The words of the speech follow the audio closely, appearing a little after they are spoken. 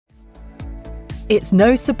It's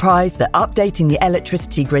no surprise that updating the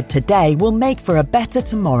electricity grid today will make for a better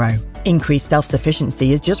tomorrow. Increased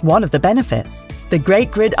self-sufficiency is just one of the benefits. The Great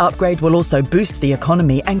Grid Upgrade will also boost the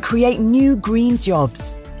economy and create new green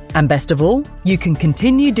jobs. And best of all, you can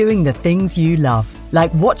continue doing the things you love,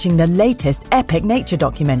 like watching the latest epic nature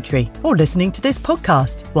documentary or listening to this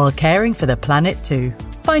podcast while caring for the planet too.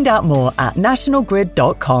 Find out more at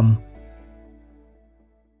nationalgrid.com.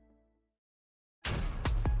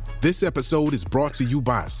 This episode is brought to you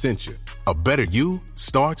by Essentia. A better you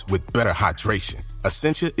starts with better hydration.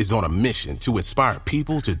 Essentia is on a mission to inspire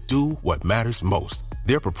people to do what matters most.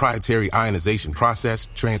 Their proprietary ionization process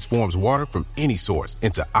transforms water from any source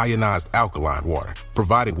into ionized alkaline water,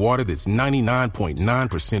 providing water that's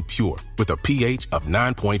 99.9% pure with a pH of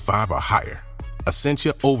 9.5 or higher.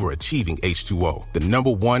 Essentia overachieving H2O, the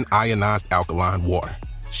 #1 ionized alkaline water.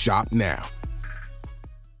 Shop now.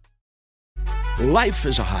 Life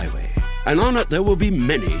is a highway, and on it there will be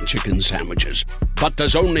many chicken sandwiches. But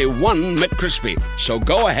there's only one McCrispy. So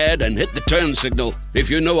go ahead and hit the turn signal if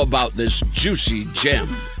you know about this juicy gem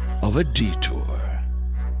of a detour.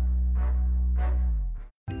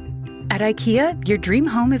 At IKEA, your dream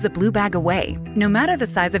home is a blue bag away. No matter the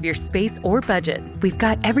size of your space or budget, we've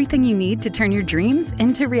got everything you need to turn your dreams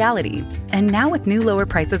into reality. And now with new lower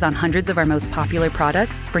prices on hundreds of our most popular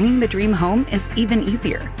products, bringing the dream home is even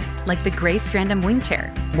easier. Like the gray Strandom wing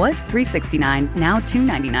chair was $369, now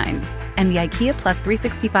 $299. And the IKEA Plus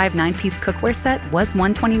 365 9-piece cookware set was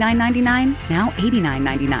 $129.99, now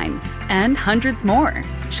 $89.99. And hundreds more.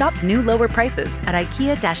 Shop new lower prices at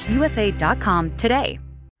IKEA-USA.com today.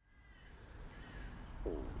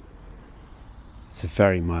 It's a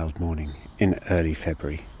very mild morning in early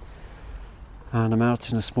February. And I'm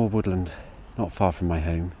out in a small woodland not far from my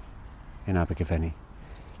home in Abergavenny.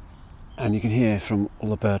 And you can hear from all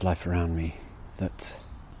the bird life around me that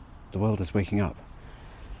the world is waking up.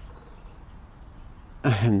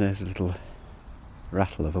 And there's a little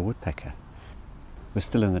rattle of a woodpecker. We're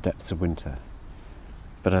still in the depths of winter,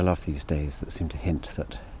 but I love these days that seem to hint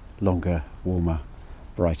that longer, warmer,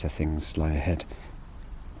 brighter things lie ahead.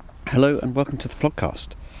 Hello and welcome to the podcast,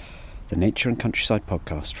 the Nature and Countryside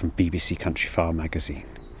podcast from BBC Countryfile magazine.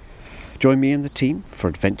 Join me and the team for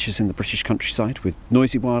adventures in the British countryside with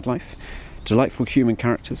noisy wildlife, delightful human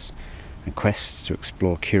characters, and quests to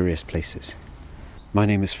explore curious places. My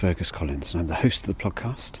name is Fergus Collins and I'm the host of the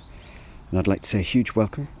podcast, and I'd like to say a huge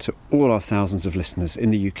welcome to all our thousands of listeners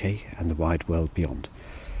in the UK and the wide world beyond.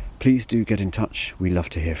 Please do get in touch, we love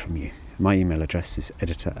to hear from you. My email address is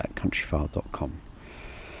editor@countryfile.com.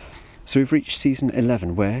 So we've reached season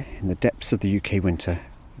 11 where, in the depths of the UK winter,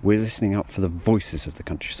 we're listening out for the voices of the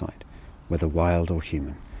countryside, whether wild or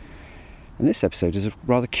human. And this episode is a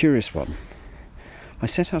rather curious one. I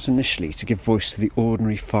set out initially to give voice to the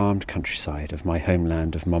ordinary farmed countryside of my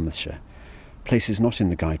homeland of Monmouthshire, places not in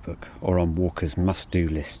the guidebook or on walkers' must-do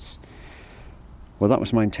lists. Well, that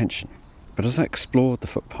was my intention, but as I explored the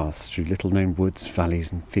footpaths through little-known woods,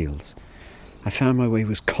 valleys and fields, I found my way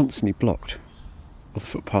was constantly blocked, or the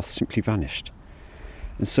footpaths simply vanished.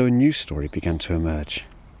 And so a new story began to emerge,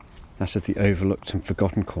 that of the overlooked and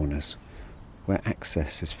forgotten corners, where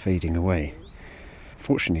access is fading away.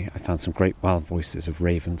 Fortunately, I found some great wild voices of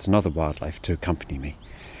ravens and other wildlife to accompany me.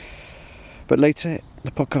 But later,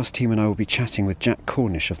 the podcast team and I will be chatting with Jack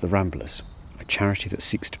Cornish of the Ramblers, a charity that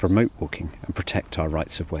seeks to promote walking and protect our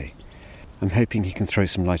rights of way. I'm hoping he can throw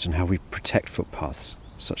some light on how we protect footpaths,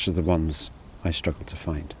 such as the ones I struggled to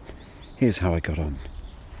find. Here's how I got on.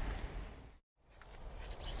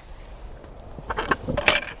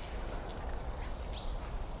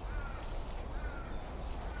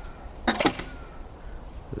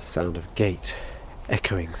 The sound of a gate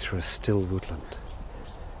echoing through a still woodland.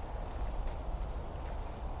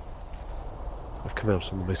 I've come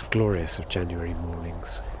out on the most glorious of January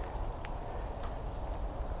mornings.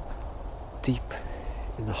 Deep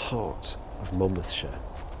in the heart of Monmouthshire.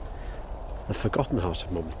 The forgotten heart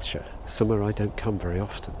of Monmouthshire, somewhere I don't come very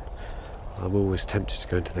often. I'm always tempted to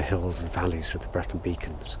go into the hills and valleys of the Brecon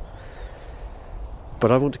Beacons.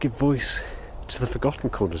 But I want to give voice to the forgotten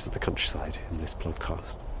corners of the countryside in this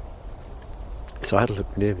podcast. So I had a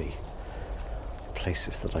look near me,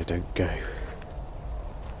 places that I don't go.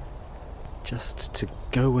 Just to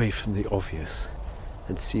go away from the obvious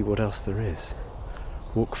and see what else there is.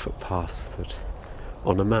 Walk footpaths that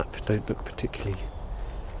on a map don't look particularly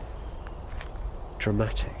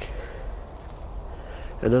dramatic.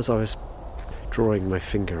 And as I was drawing my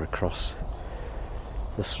finger across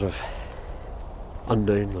the sort of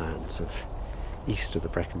unknown lands of east of the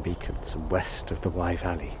Brecon Beacons and west of the Wye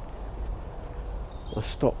Valley, I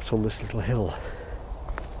stopped on this little hill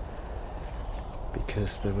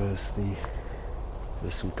because there's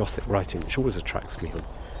some Gothic writing which always attracts me on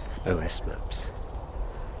OS maps,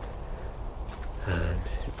 and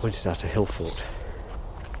it pointed out a hill fort.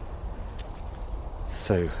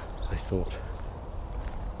 So I thought,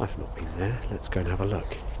 I've not been there, let's go and have a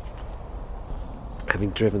look.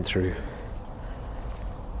 Having driven through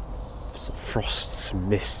some frosts and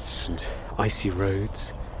mists and icy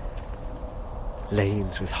roads,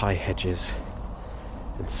 lanes with high hedges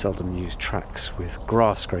and seldom used tracks with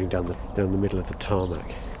grass growing down the middle of the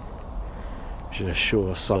tarmac, which is a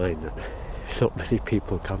sure sign that not many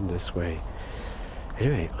people come this way.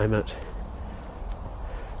 Anyway, I'm at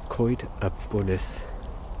Coed y Bwnydd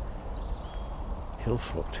hill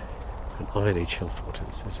fort, an Iron Age hill fort, and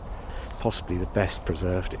it says possibly the best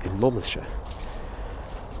preserved in Monmouthshire.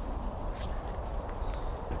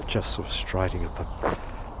 Just sort of striding up a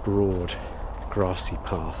broad grassy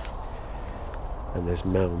path, and there's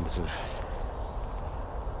mounds of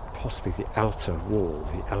possibly the outer wall,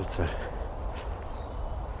 the outer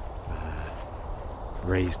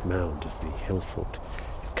raised mound of the hill fort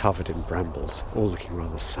is covered in brambles, all looking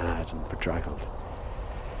rather sad and bedraggled.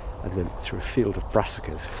 And then through a field of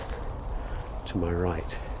brassicas to my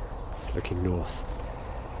right, looking north,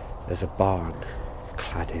 there's a barn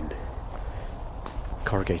clad in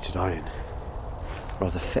corrugated iron.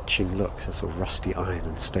 Rather fetching look, a sort of rusty iron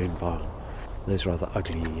and stone barn. Those rather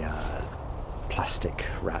ugly plastic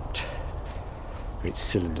wrapped great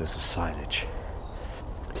cylinders of silage.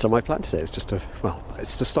 So my plan today is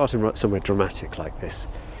it's to start in somewhere dramatic like this,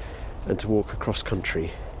 and to walk across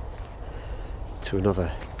country to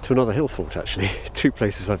another hill fort, actually. Two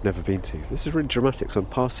places I've never been to. This is really dramatic. So I'm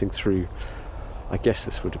passing through, I guess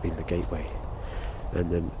this would have been the gateway, and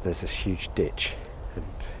then there's this huge ditch, and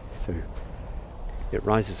so it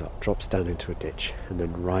rises up, drops down into a ditch, and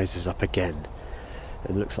then rises up again,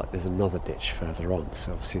 and it looks like there's another ditch further on.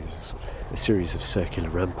 So obviously there's a series of circular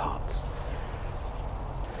ramparts.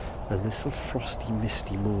 And this sort of frosty,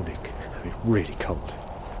 misty morning, really cold,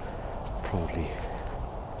 probably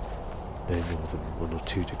no more than 1 or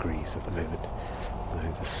 2 degrees at the moment,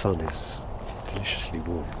 though the sun is deliciously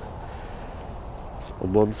warm.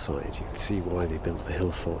 On one side you can see why they built the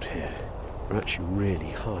hill fort here. They're actually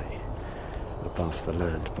really high above the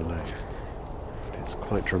land below. It's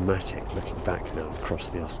quite dramatic looking back now across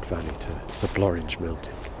the Usk Valley to the Bloringe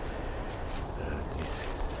Mountain. These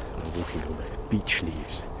are walking on beech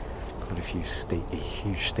leaves. Quite a few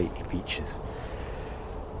huge stately beeches.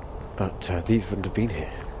 But these wouldn't have been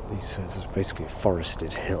here. This is basically a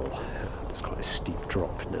forested hill. It's quite a steep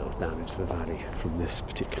drop now down into the valley from this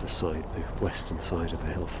particular side, the western side of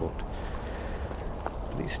the hill fort.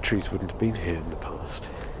 These trees wouldn't have been here in the past,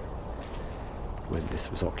 when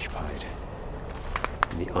this was occupied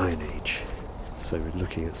in the Iron Age. So we're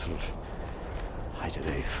looking at sort of,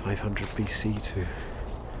 500 BC to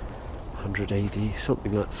 100 AD,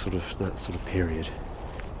 something that sort of period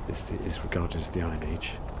is regarded as the Iron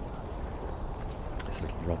Age. There's a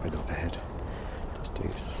little robin up ahead, just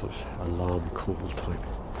doing this sort of alarm call type.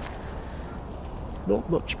 Not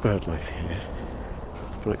much bird life here,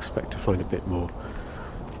 but I expect to find a bit more.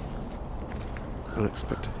 There's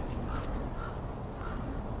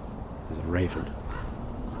a raven.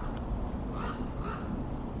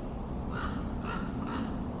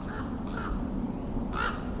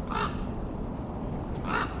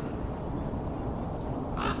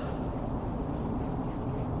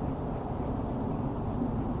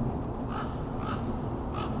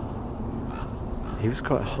 He was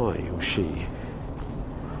quite high, or she,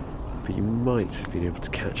 but you might have been able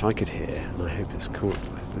to catch, I could hear, and I hope it's caught,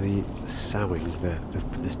 the soughing,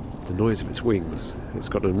 the noise of its wings. It's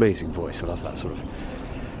got an amazing voice. I love that sort of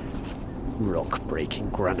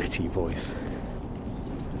rock-breaking, granity voice.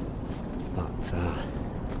 But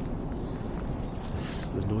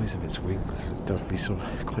the noise of its wings, it does these sort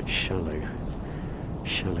of quite shallow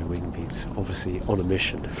wing beats, obviously on a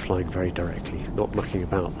mission, flying very directly, not mucking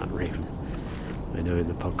about, that raven. I know in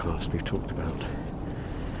the podcast we've talked about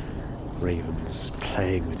ravens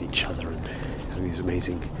playing with each other and having these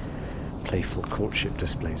amazing playful courtship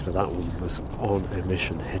displays, but that one was on a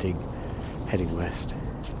mission heading west.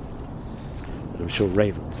 And I'm sure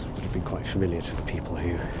ravens would have been quite familiar to the people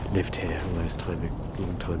who lived here a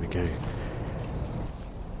long time ago.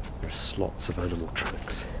 There are slots of animal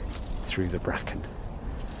tracks through the bracken.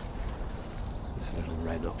 There's a little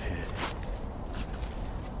wren up here.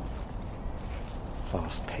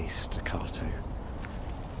 Fast-paced staccato.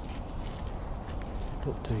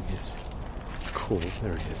 Not doing his call.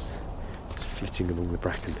 There he is. Just flitting along the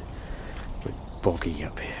bracken. Quite boggy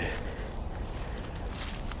up here.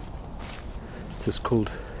 So it's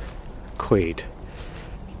called Coed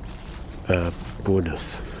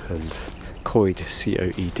Bournemouth, and Coed,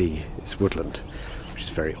 C-O-E-D, is woodland, which is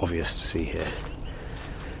very obvious to see here.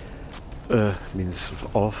 Means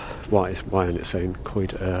sort of Y is Y on its own,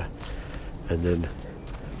 Coed, and then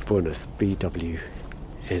Bournemouth, B-W-N-Y-D-D,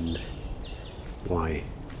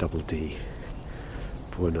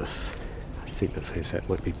 Bournemouth. I think that's how you say it,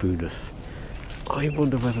 might be Bournemouth. I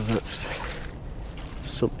wonder whether that's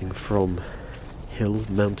something from hill,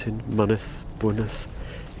 mountain, Monmouth, Bournemouth.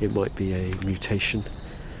 It might be a mutation.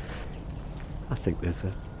 I think there's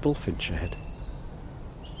a bullfinch ahead.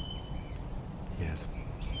 Yes,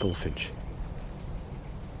 bullfinch.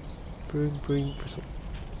 Boom, boom,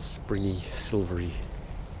 springy, silvery.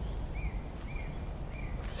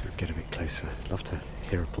 So we get a bit closer. I'd love to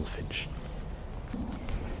hear a bullfinch.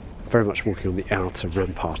 Very much walking on the outer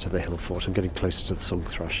rampart of the hill fort. I'm getting closer to the song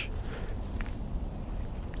thrush.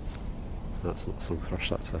 That's not a song thrush,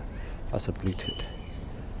 that's a blue tit.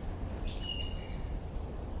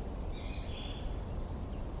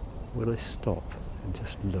 When I stop and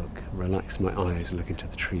just look, relax my eyes, look into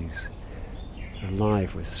the trees, they're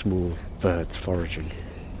alive with small birds foraging.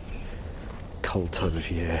 Cold time of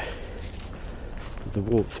year. But the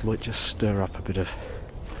warmth might just stir up a bit of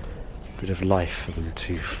life for them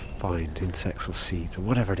to find insects or seeds or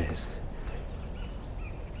whatever it is.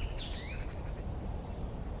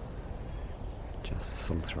 Just a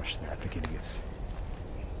song thrush there, beginning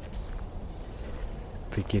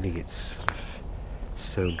its sort of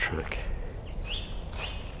soundtrack.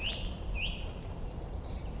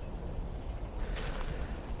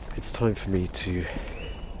 It's time for me to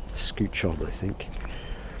scooch on, I think,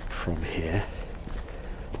 from here.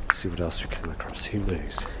 See what else we come across, who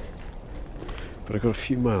knows. But I've got a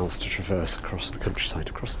few miles to traverse across the countryside,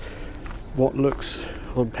 across what looks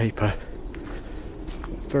on paper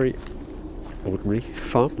very ordinary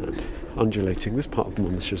farmland, undulating. This part of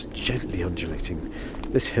Monmouthshire is gently undulating.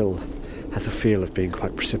 This hill has a feel of being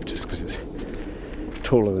quite precipitous because it's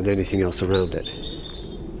taller than anything else around it.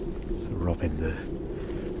 There's a robin there.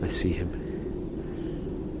 I see him.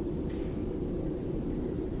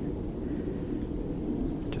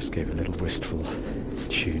 Just gave a little wistful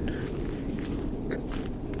tune.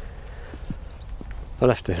 I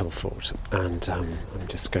left the hill fort and I'm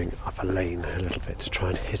just going up a lane a little bit to try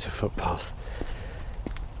and hit a footpath.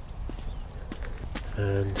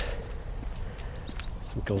 And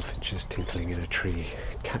some goldfinches tinkling in a tree,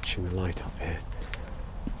 catching the light up here.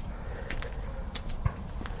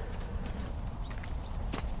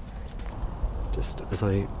 Just as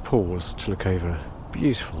I pause to look over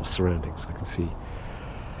beautiful surroundings, I can see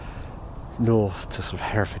north to sort of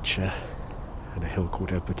Herefordshire and a hill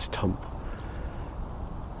called Edward's Tump.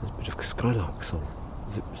 There's a bit of skylark song.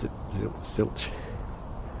 Zip, zip, zip, zilch.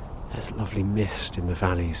 There's lovely mist in the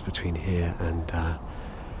valleys between here and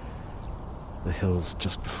the hills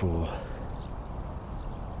just before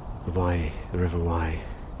the River Wye.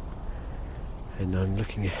 And I'm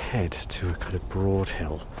looking ahead to a kind of broad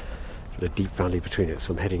hill with a deep valley between it,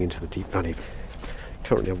 so I'm heading into the deep valley.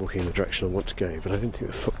 Currently I'm walking in the direction I want to go, but I don't think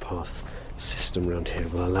the footpath system around here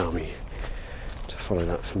will allow me to follow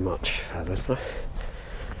that for much further.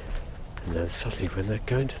 And then suddenly when they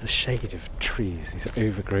go into the shade of trees, these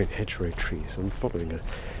overgrown hedgerow trees, I'm following a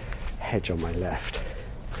hedge on my left,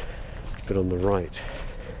 but on the right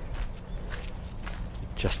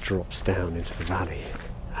it just drops down into the valley.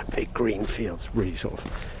 And big green fields, really sort of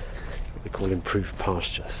what they call improved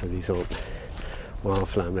pasture. So these aren't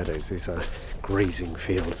wildflower meadows, these are grazing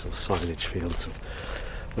fields or silage fields or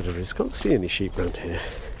whatever it is. Can't see any sheep around here.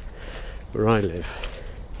 Where I live,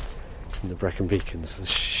 in the Brecon Beacons, the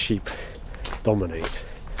sheep dominate,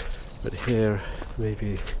 but here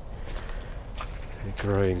maybe they're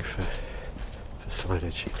growing for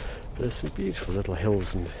silage. But there's some beautiful little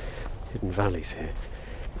hills and hidden valleys here.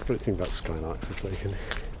 The great thing about skylarks is they can,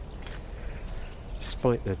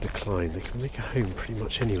 despite their decline, they can make a home pretty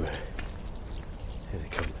much anywhere. Here they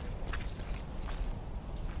come.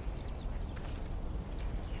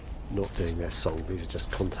 Not doing their song, these are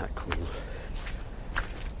just contact calls.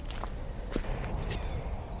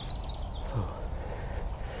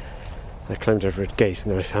 I climbed over a gate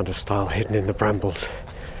and then I found a stile hidden in the brambles.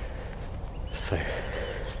 So,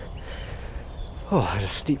 I had a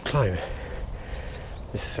steep climb.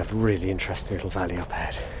 This is a really interesting little valley up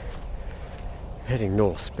ahead. I'm heading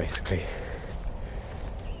north, basically.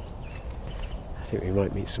 I think we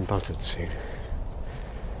might meet some buzzards soon.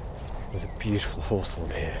 There's a beautiful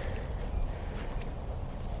hawthorn here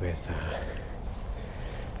with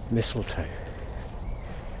mistletoe.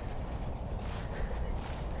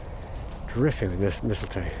 Dripping with this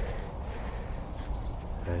mistletoe.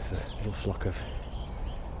 There's a little flock of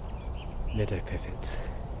meadow pipits.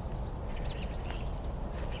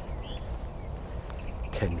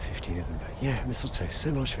 10, 15 of them. Yeah, mistletoe,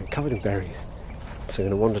 so much of it, covered in berries. So I'm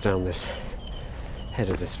going to wander down this head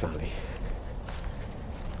of this valley.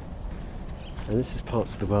 And this is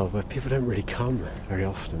parts of the world where people don't really come very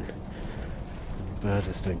often. And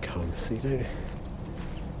birders don't come, so you don't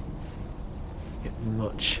get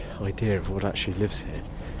much idea of what actually lives here.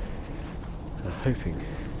 And I'm hoping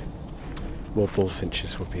more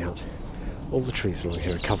bullfinches will be out. All the trees along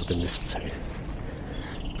here are covered in mistletoe.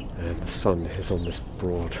 And the sun is on this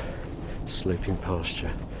broad, sloping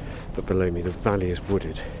pasture. But below me, the valley is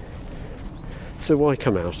wooded. So why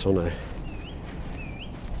come out on a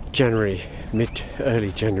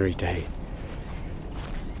early January day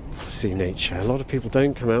to see nature? A lot of people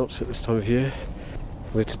don't come out at this time of year.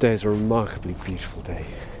 Although today is a remarkably beautiful day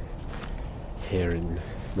here in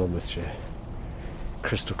Monmouthshire.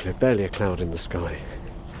 Crystal clear, barely a cloud in the sky.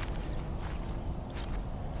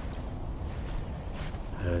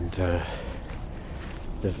 And the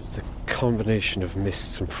combination of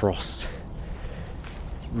mists and frost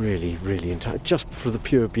is really, really intense, just for the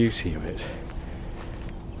pure beauty of it.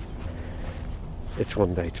 It's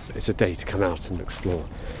a day to come out and explore.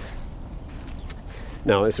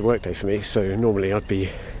 Now, it's a work day for me, so normally I'd be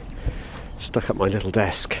stuck at my little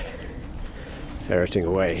desk, ferreting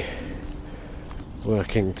away,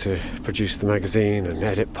 working to produce the magazine and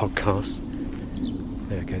edit podcasts.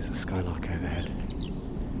 There goes the skylark overhead.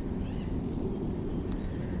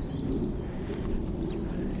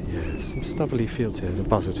 Some stubbly fields here, and a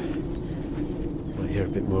buzzard. Might hear a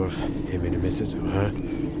bit more of him in a minute, or her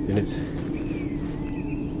in it.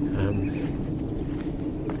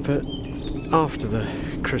 But after the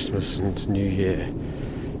Christmas and New Year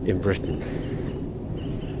in Britain,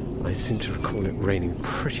 I seem to recall it raining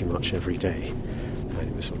pretty much every day. And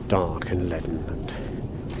it was sort of dark and leaden, and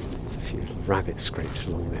there's a few little rabbit scrapes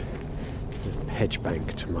along the hedge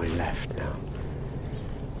bank to my left now.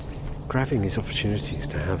 Grabbing these opportunities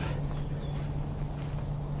to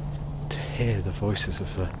hear the voices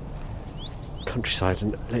of the countryside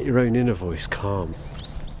and let your own inner voice calm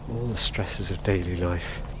all the stresses of daily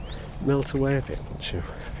life melt away a bit once you're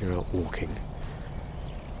out walking.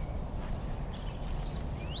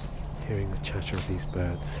 Hearing the chatter of these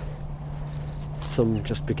birds, some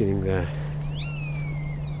just beginning their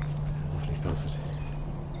lovely buzzard,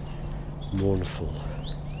 mournful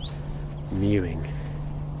mewing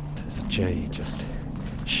as a jay just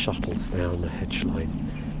shuttles down the hedge line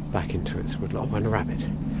back into its woodlot, and a rabbit,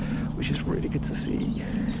 which is really good to see,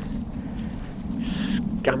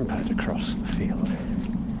 scampered across the field.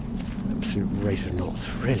 Absolute rate of knots.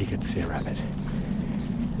 Really good to see a rabbit.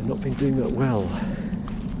 They've not been doing that well.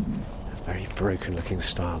 A very broken looking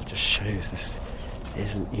style just shows this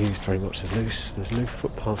isn't used very much. There's no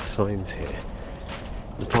footpath signs here.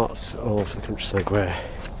 The parts of the countryside where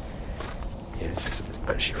it's just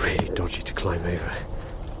actually really dodgy to climb over.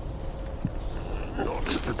 Not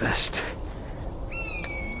the best.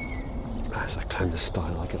 As I climb the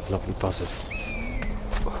stile, I get a lovely buzzard.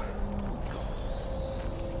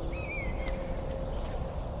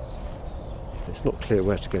 It's not clear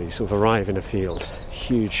where to go. You sort of arrive in a field,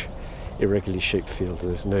 huge, irregularly shaped field, and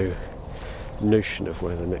there's no notion of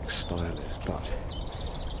where the next stile is, but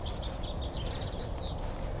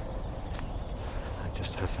I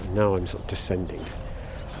just have, now I'm sort of descending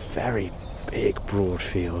a very big, broad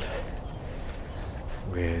field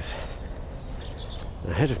with,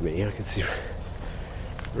 ahead of me, I can see,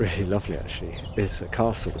 really lovely actually, is a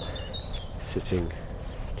castle sitting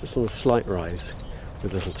just on a slight rise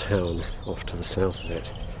with a little town off to the south of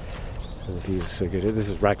it, and the views are so good. This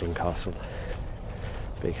is Raglan Castle,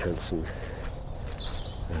 big handsome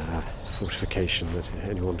fortification that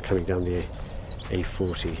anyone coming down the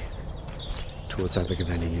A40 towards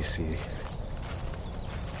Abergavenny, you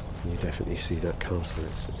definitely see that castle.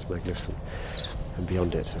 It's magnificent, and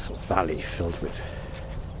beyond it a sort of valley filled with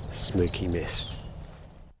smoky mist.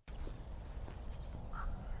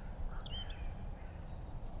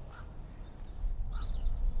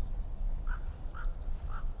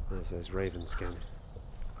 There's those ravens again.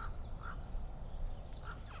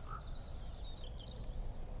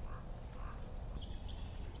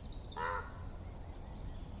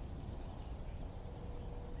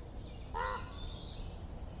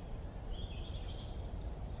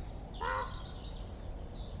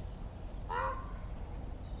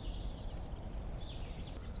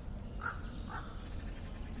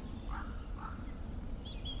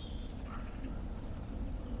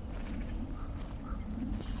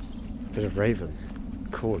 Bit of raven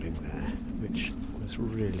calling there, which was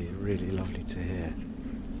really, really lovely to hear.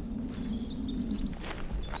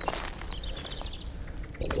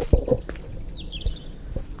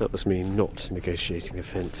 That was me not negotiating a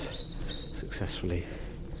fence successfully.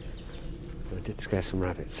 I did scare some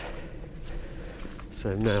rabbits. So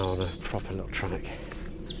I'm now on a proper little track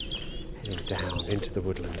heading down into the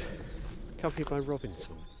woodland, accompanied by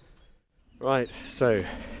Robinson. Right, so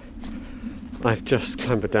I've just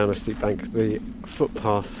clambered down a steep bank. The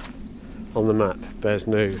footpath on the map bears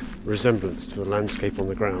no resemblance to the landscape on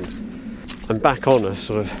the ground. I'm back on a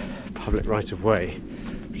sort of public right of way,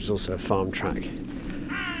 which is also a farm track.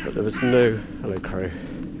 But there was no, hello crow,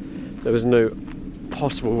 there was no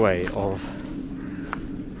possible way of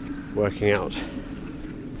working out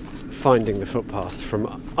finding the footpath from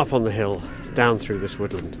up on the hill down through this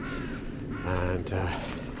woodland. And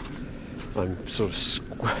I'm sort of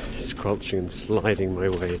squelching and sliding my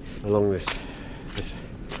way along this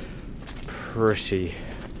pretty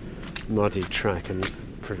muddy track, and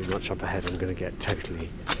pretty much up ahead I'm going to get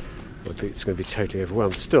my boots are going to be totally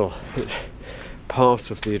overwhelmed. Still, part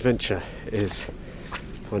of the adventure is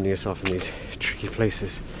finding yourself in these tricky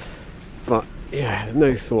places. But yeah,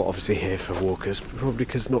 no thought obviously here for walkers, probably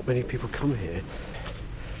because not many people come here.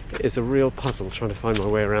 It is a real puzzle trying to find my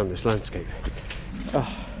way around this landscape.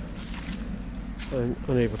 I'm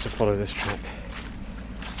unable to follow this track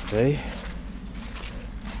today.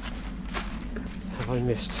 Have I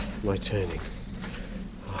missed my turning?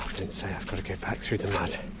 Oh, I didn't say I've got to go back through the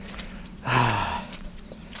mud.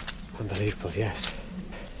 Unbelievable, yes.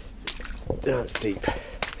 That's deep.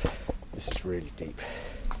 This is really deep.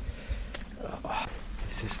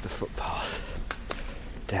 This is the footpath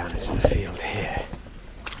down into the field here.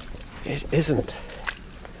 It isn't.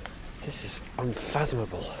 This is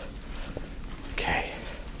unfathomable. Okay.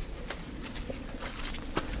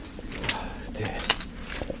 Oh dear.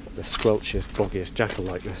 The squelchiest, boggiest jackal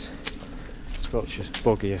like this. Squelchiest,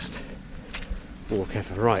 boggiest walk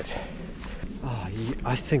ever. Right.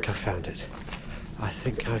 I think I found it. I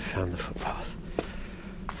think I found the footpath.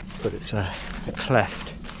 But it's a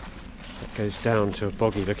cleft that goes down to a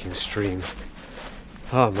boggy looking stream.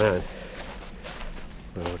 Oh man.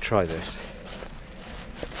 Well, we'll try this.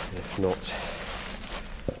 If not,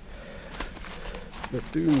 we're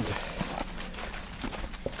doomed.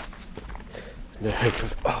 No hope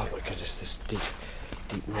of... Oh my goodness, this deep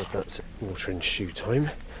mud. That's water and shoe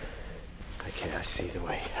time. Okay, I see the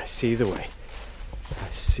way. I see the way. I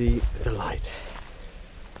see the light.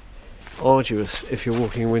 Arduous if you're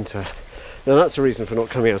walking in winter. Now that's a reason for not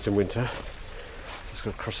coming out in winter. Just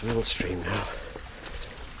got to cross a little stream now.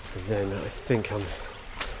 And then I think I'm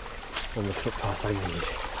on the footpath I need.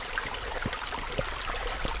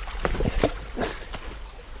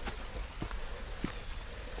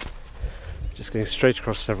 Just going straight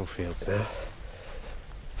across several fields now.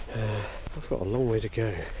 I've got a long way to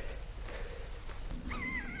go.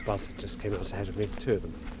 Buzzard just came out ahead of me, two of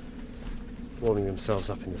them, warming themselves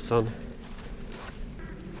up in the sun.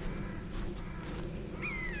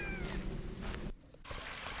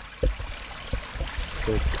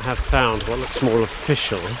 So I have found what looks more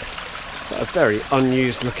official, but a very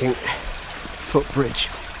unused looking footbridge,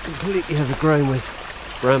 completely overgrown with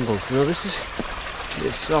brambles. Now this is,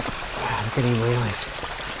 it's up, I'm getting in my eyes,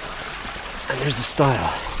 and there's a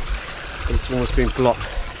stile, and it's almost been blocked.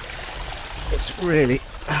 It's really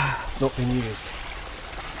not been used.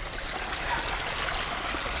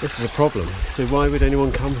 This is a problem, so why would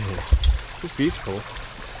anyone come here? It's beautiful.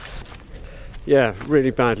 Yeah, really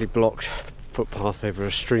badly blocked footpath over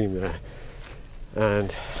a stream there,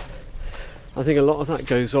 and I think a lot of that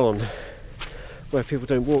goes on where people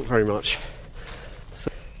don't walk very much. So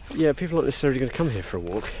yeah, people aren't necessarily going to come here for a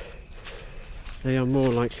walk. They are more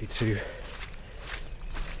likely to,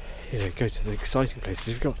 go to the exciting places.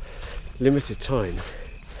 You've got limited time,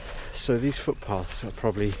 so these footpaths are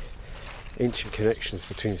probably ancient connections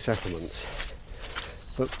between settlements,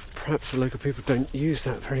 but perhaps the local people don't use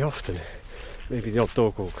that very often. Maybe the odd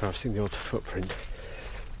dog walker, I've seen the odd footprint,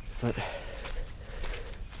 but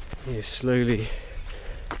slowly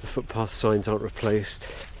the footpath signs aren't replaced,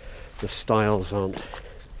 the stiles aren't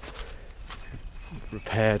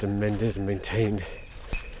repaired and mended and maintained.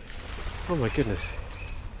 Oh my goodness,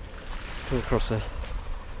 it's come across a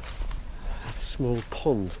small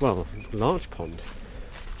pond, well, large pond,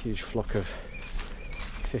 huge flock of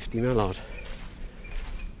 50 mallard.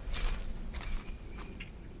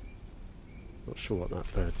 Not sure what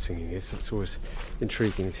that bird singing is. It's always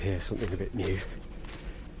intriguing to hear something a bit new.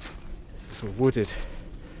 It's a sort of wooded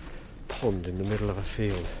pond in the middle of a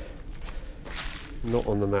field, not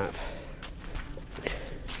on the map.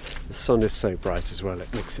 The sun is so bright as well,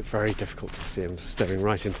 it makes it very difficult to see. I'm staring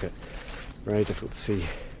right into it. Very difficult to see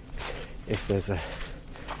if there's a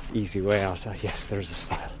easy way out. Yes, there is a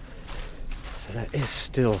stile. So So there is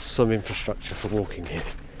still some infrastructure for walking here,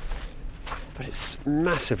 but it's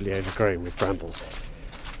massively overgrown with brambles.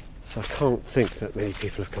 So I can't think that many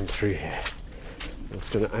people have come through here. It's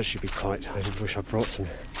going to actually be quite... I wish I brought some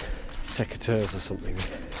secateurs or something.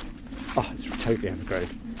 Oh, it's totally overgrown.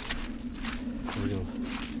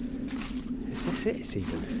 Is this it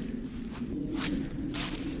even?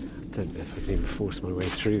 I don't know if I can even force my way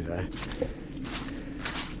through there.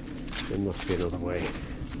 There must be another way.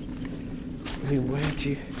 I mean, where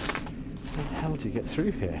the hell do you get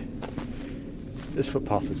through here? This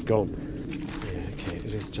footpath is gone. Yeah, okay,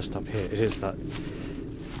 it is just up here. It is that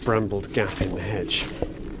brambled gap in the hedge.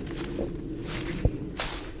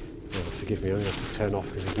 Oh, forgive me, I'm going to have to turn off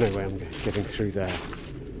because there's no way I'm getting through there.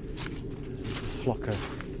 There's a flock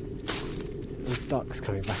of those ducks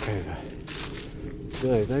coming back over.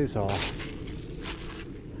 No, there's a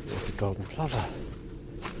golden plover.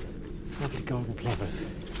 Lovely golden plovers.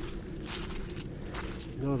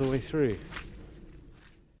 There's no other way through.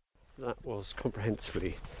 That was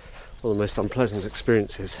comprehensively one of the most unpleasant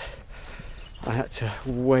experiences. I had to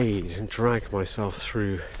wade and drag myself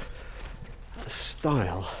through a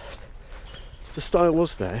stile. The stile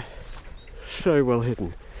was there, so well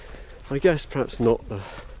hidden. I guess perhaps not the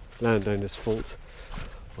landowner's fault,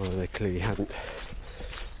 although they clearly hadn't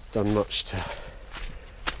done much to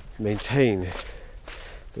maintain.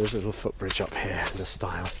 There's a little footbridge up here and a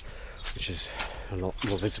stile, which is a lot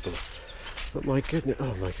more visible. But my goodness,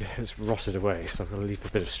 oh my god, it's rotted away, so I've got to leave a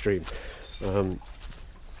bit of stream.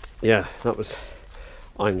 Yeah, that was...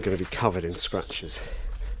 I'm going to be covered in scratches.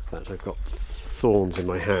 In fact, I've got thorns in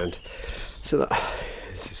my hand. So that...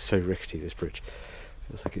 This is so rickety, this bridge.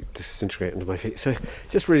 Feels like it disintegrated under my feet. So,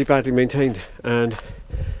 just really badly maintained, and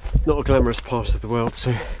not a glamorous part of the world,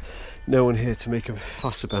 so no one here to make a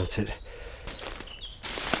fuss about it.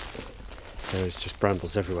 There's just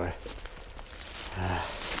brambles everywhere.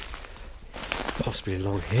 Possibly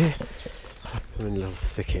along here. I'm in a little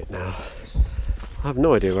thicket now. I have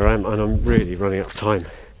no idea where I am, and I'm really running out of time.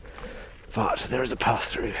 But there is a path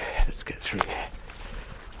through. Let's get through here.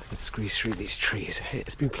 I can squeeze through these trees.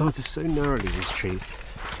 It's been planted so narrowly, these trees.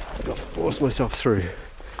 I've got to force myself through.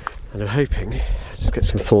 And I'm hoping I just get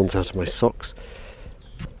some thorns out of my socks.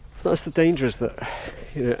 That's the danger, is that,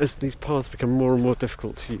 you know, as these paths become more and more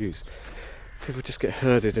difficult to use, people just get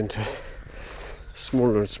herded into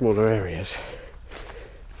smaller and smaller areas.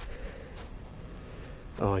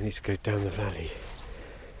 Oh, I need to go down the valley.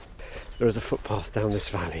 There is a footpath down this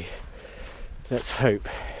valley. Let's hope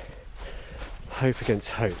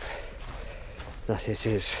against hope, that it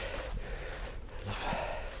is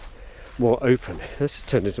more open. This has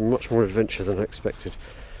turned into much more adventure than I expected.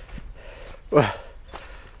 Well,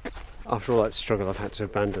 after all that struggle, I've had to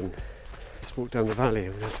abandon. Let's walk down the valley.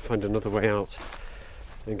 I'm going to have to find another way out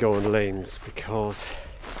and go on lanes, because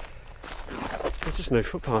there's just no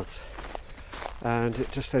footpaths. And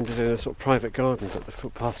it just ended in a sort of private garden, but the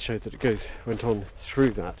footpath showed that it went on through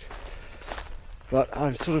that. But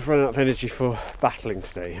I've sort of run out of energy for battling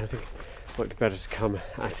today. I think it might be better to come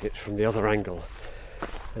at it from the other angle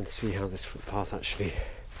and see how this footpath actually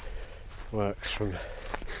works from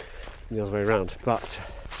the other way around. But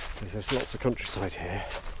there's lots of countryside here,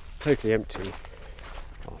 totally empty,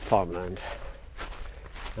 farmland,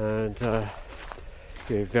 and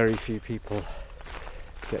very few people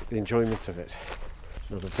get the enjoyment of it.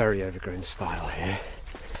 Not a very overgrown style here.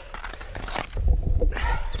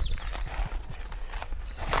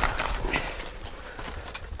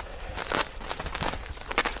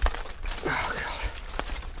 Oh God.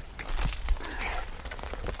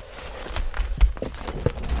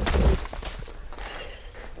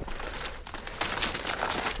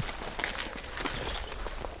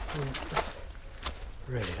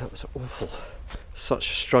 Really, that was awful.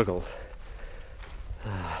 Such a struggle.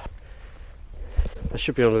 I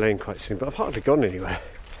should be on a lane quite soon, but I've hardly gone anywhere.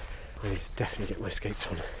 I need to definitely get my skates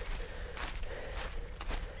on.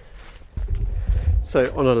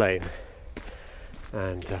 So, on a lane,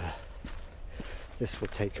 and this will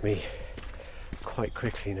take me quite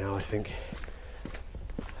quickly now, I think.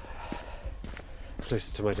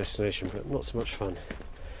 Closer to my destination, but not so much fun.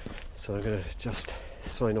 So I'm going to just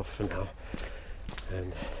sign off for now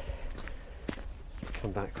and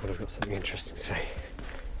come back when I've got something interesting to say.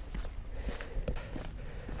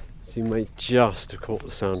 So you may just have caught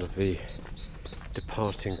the sound of the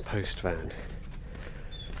departing post van.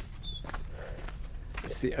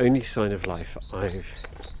 It's the only sign of life I've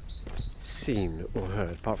seen or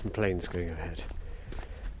heard, apart from planes going overhead.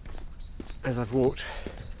 As I've walked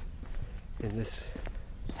in this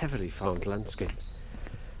heavily farmed landscape,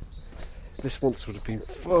 this once would have been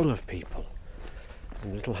full of people.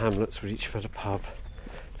 And little hamlets would each have had a pub,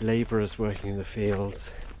 labourers working in the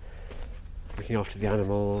fields, looking after the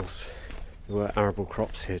animals. There were arable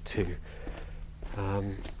crops here too.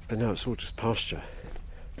 But now it's all just pasture.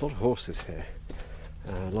 A lot of horses here,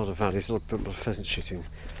 a lot of valleys, a lot of pheasant shooting.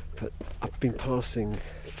 But I've been passing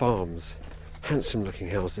farms, handsome looking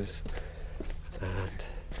houses, and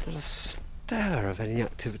it's not a stir of any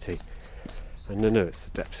activity. And I know it's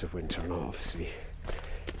the depths of winter and obviously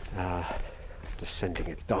descending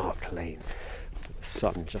a dark lane with the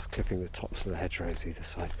sun just clipping the tops of the hedgerows either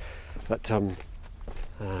side. But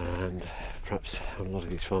and perhaps on a lot of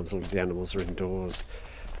these farms all of the animals are indoors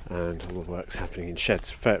and all the work's happening in sheds.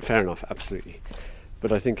 Fair enough, absolutely.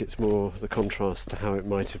 But I think it's more the contrast to how it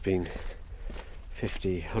might have been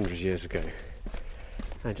 50, 100 years ago.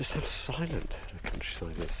 And just how silent the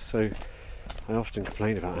countryside is. So I often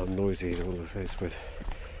complain about how noisy all of this with.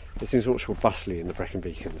 It seems much more bustly in the Brecon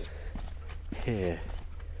Beacons. Here,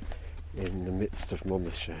 in the midst of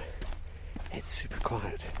Monmouthshire, it's super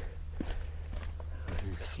quiet.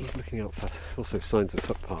 I'm sort of looking out for also signs of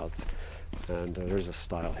footpaths, and there is a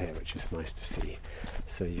stile here which is nice to see.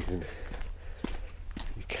 So you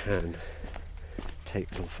can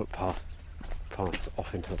take little footpaths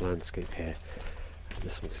off into the landscape here. And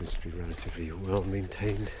this one seems to be relatively well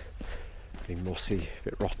maintained, a bit mossy, a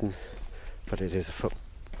bit rotten, but it is a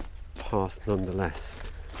footpath nonetheless.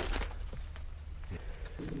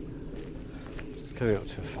 Just coming up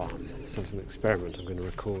to a farm, so as an experiment I'm going to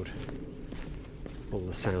record all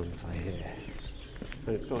the sounds I hear.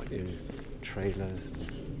 And it's got trailers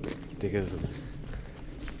and diggers and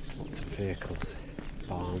lots of vehicles,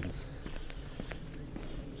 barns.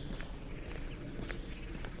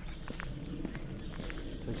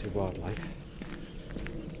 Plenty of wildlife,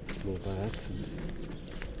 small birds and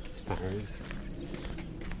sparrows,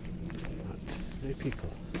 but no people.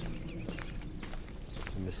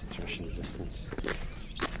 And Mrs. Thrush in the distance.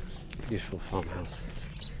 Beautiful farmhouse,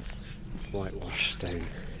 whitewashed stone,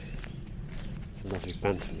 some lovely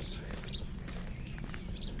bantams.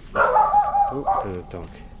 Oh, and a dog.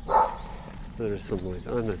 So there is some noise,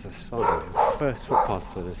 and there's a sign, first footpath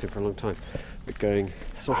sign I've seen for a long time, but going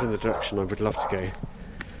sort of in the direction I would love to go.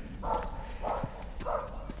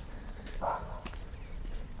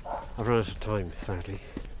 I've run out of time, sadly,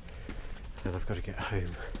 and I've got to get home.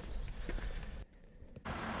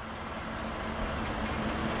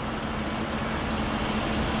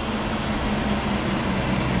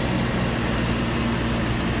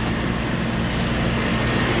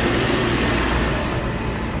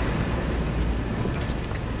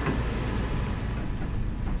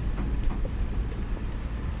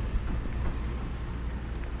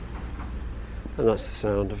 And that's the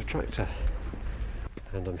sound of a tractor.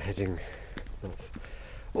 And I'm heading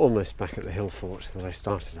almost back at the hill fort that I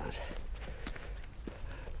started at.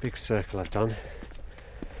 Big circle I've done,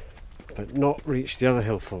 but not reached the other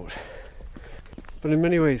hill fort. But in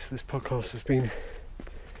many ways this podcast has been,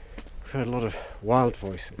 we've heard a lot of wild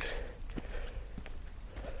voices,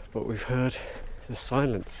 but we've heard the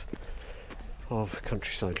silence of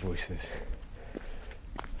countryside voices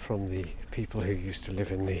from the people who used to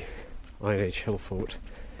live in the Iron Age hill fort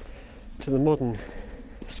to the modern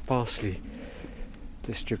sparsely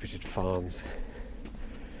distributed farms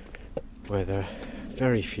where there are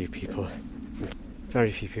very few people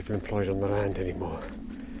employed on the land anymore.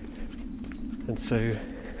 And so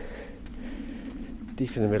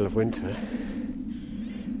deep in the middle of winter,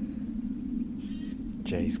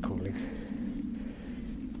 Jay's calling,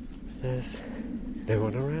 there's no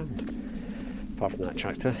one around apart from that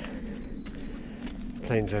tractor,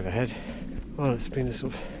 planes overhead. Well, it's been a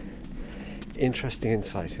sort of interesting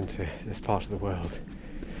insight into this part of the world.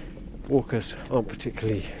 Walkers aren't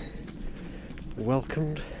particularly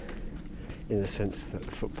welcomed in the sense that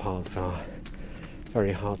footpaths are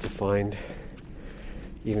very hard to find,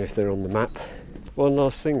 even if they're on the map. One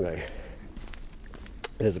last thing though,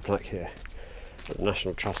 there's a plaque here, the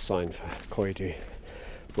National Trust sign for Coedu,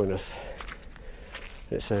 Gwyneth.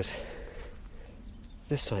 It says,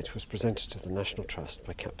 "This site was presented to the National Trust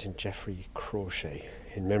by Captain Geoffrey Crawshay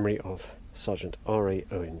in memory of Sergeant R.A.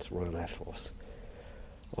 Owens, Royal Air Force,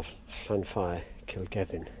 of Llanfair,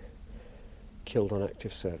 Kilgethin, killed on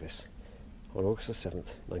active service on August the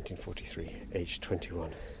 7th, 1943, aged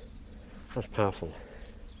 21. That's powerful.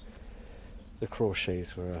 The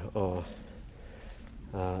Crawshays are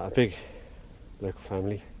a big local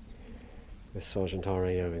family with Sergeant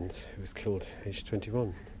R.A. Owens, who was killed aged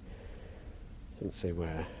 21. Doesn't say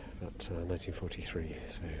where, but 1943.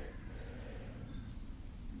 So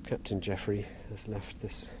Captain Geoffrey has left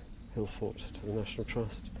this hill fort to the National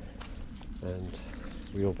Trust, and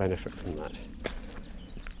we all benefit from that.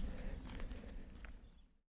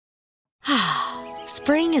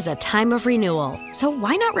 Spring is a time of renewal, so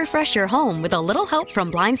why not refresh your home with a little help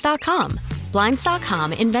from Blinds.com?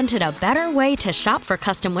 Blinds.com invented a better way to shop for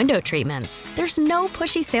custom window treatments. There's no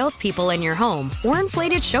pushy salespeople in your home or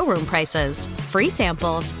inflated showroom prices. Free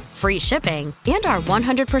samples, free shipping, and our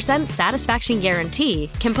 100% satisfaction guarantee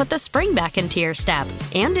can put the spring back into your step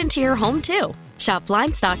and into your home, too. Shop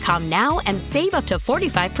Blinds.com now and save up to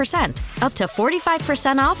 45%. Up to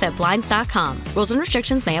 45% off at Blinds.com. Rules and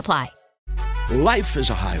restrictions may apply. Life is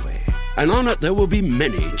a highway, and on it there will be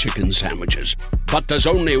many chicken sandwiches. But there's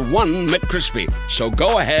only one McCrispy. So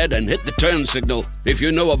go ahead and hit the turn signal if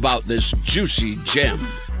you know about this juicy gem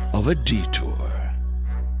of a detour.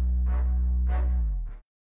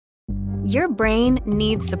 Your brain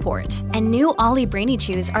needs support, and new Ollie Brainy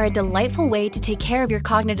Chews are a delightful way to take care of your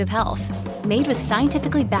cognitive health. Made with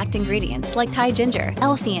scientifically backed ingredients like Thai ginger,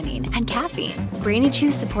 L-theanine, and caffeine, Brainy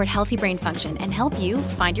Chews support healthy brain function and help you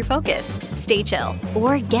find your focus, stay chill,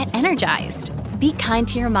 or get energized. Be kind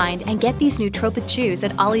to your mind and get these nootropic chews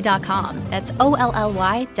at ollie.com. That's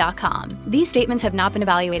OLLY.com. These statements have not been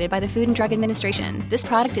evaluated by the Food and Drug Administration. This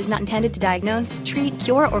product is not intended to diagnose, treat,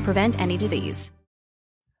 cure, or prevent any disease.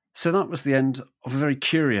 So that was the end of a very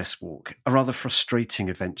curious walk, a rather frustrating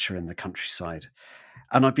adventure in the countryside.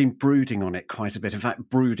 And I've been brooding on it quite a bit, in fact,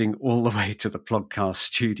 brooding all the way to the podcast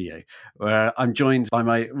studio, where I'm joined by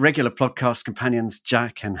my regular podcast companions,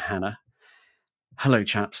 Jack and Hannah. Hello,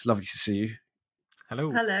 chaps. Lovely to see you.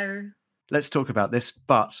 Hello. Hello. Let's talk about this.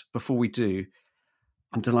 But before we do,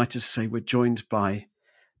 I'm delighted to say we're joined by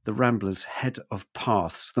the Ramblers' head of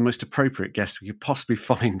paths, the most appropriate guest we could possibly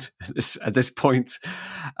find at this point,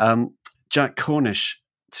 Jack Cornish,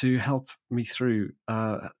 to help me through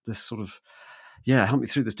help me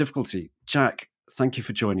through this difficulty. Jack, thank you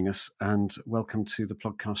for joining us and welcome to the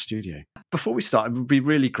podcast studio. Before we start, it would be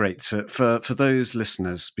really great for those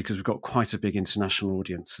listeners, because we've got quite a big international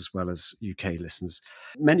audience as well as UK listeners,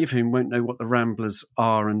 many of whom won't know what the Ramblers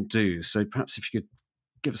are and do. So perhaps if you could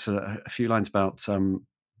give us a few lines about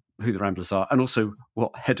who the Ramblers are, and also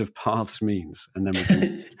what Head of Paths means, and then we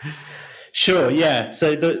can... Sure, yeah.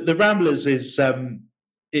 So the Ramblers is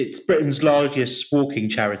it's Britain's largest walking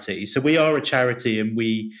charity. So we are a charity, and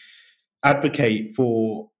we advocate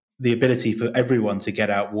for the ability for everyone to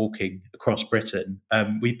get out walking across Britain.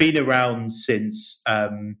 We've been around since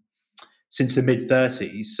the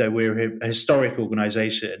mid-30s, so we're a historic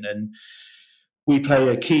organisation, and we play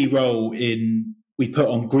a key role in... We put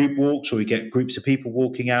on group walks, or we get groups of people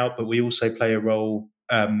walking out, but we also play a role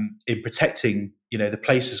in protecting, the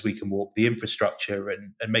places we can walk, the infrastructure,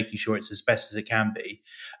 and making sure it's as best as it can be.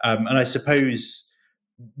 And I suppose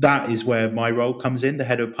that is where my role comes in, the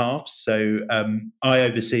head of paths. So I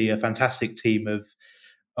oversee a fantastic team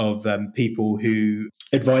of people who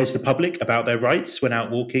advise the public about their rights when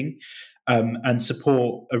out walking, and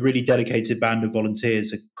support a really dedicated band of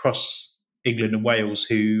volunteers across England and Wales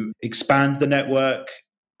who expand the network,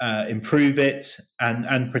 improve it,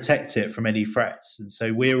 and protect it from any threats. And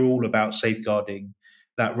so we're all about safeguarding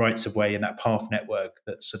that rights of way and that path network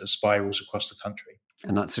that sort of spirals across the country.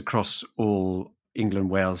 And that's across all England,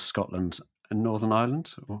 Wales, Scotland and Northern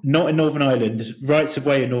Ireland? Or? Not in Northern Ireland. Rights of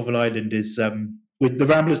way in Northern Ireland is... with the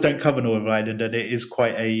Ramblers don't cover Northern Ireland, and it is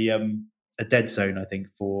quite a dead zone, I think,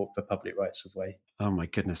 for public rights of way. Oh my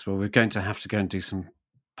goodness. Well, we're going to have to go and do some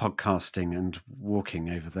podcasting and walking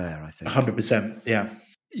over there, I think. 100%, yeah.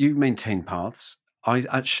 You maintain paths. I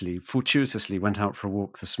actually fortuitously went out for a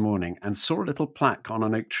walk this morning and saw a little plaque on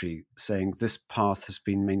an oak tree saying this path has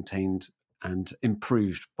been maintained and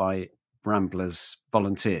improved by Ramblers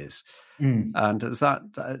volunteers. And is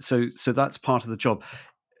that so that's part of the job.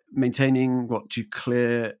 Maintaining what? Do you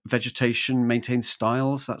clear vegetation, maintain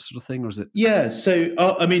stiles, that sort of thing, or is it? Yeah, so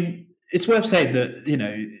it's worth saying that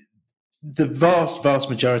the vast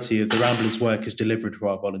majority of the Ramblers' work is delivered for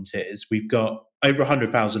our volunteers. We've got over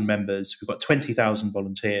 100,000 members. We've got 20,000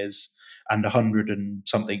 volunteers and 100 and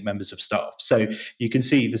something members of staff. So you can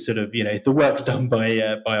see the sort of, the work's done by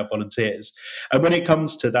our volunteers. And when it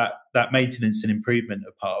comes to that maintenance and improvement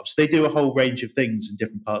of paths, they do a whole range of things in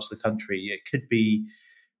different parts of the country. It could be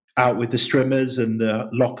out with the strimmers and the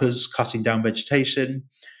loppers cutting down vegetation.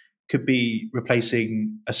 Could be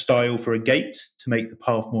replacing a stile for a gate to make the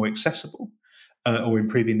path more accessible, or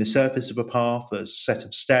improving the surface of a path, a set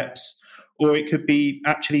of steps, or it could be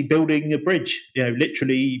actually building a bridge.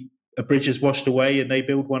 Literally a bridge is washed away and they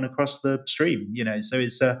build one across the stream. So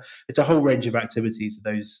it's a whole range of activities that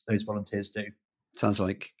those volunteers do. Sounds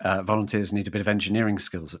like volunteers need a bit of engineering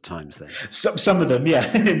skills at times then. Some of them,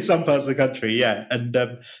 yeah, in some parts of the country, yeah. And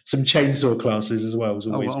some chainsaw classes as well is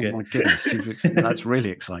always good. Oh, my goodness. That's really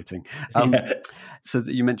exciting. Yeah. So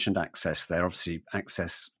you mentioned access there. Obviously,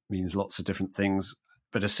 access means lots of different things,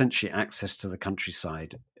 but essentially access to the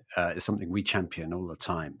countryside is something we champion all the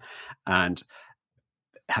time. And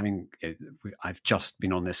I've just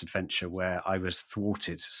been on this adventure where I was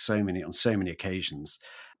thwarted on so many occasions.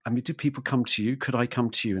 I mean, do people come to you? Could I come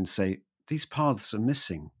to you and say, these paths are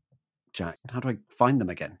missing, Jack? How do I find them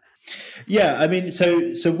again? Yeah, I mean,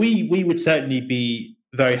 so we would certainly be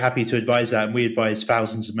very happy to advise that, and we advise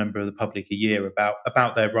thousands of members of the public a year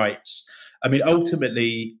about their rights. I mean,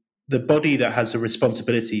 ultimately, the body that has a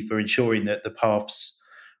responsibility for ensuring that the paths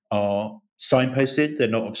are signposted, they're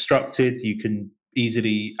not obstructed, you can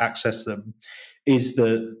easily access them, is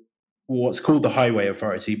what's called the Highway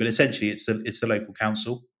Authority, but essentially it's the local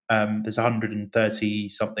council. There's 130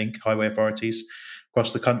 something highway authorities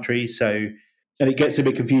across the country, and it gets a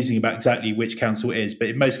bit confusing about exactly which council it is, but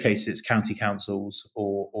in most cases it's county councils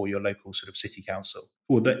or your local sort of city council.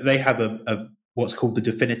 Well, they have a what's called the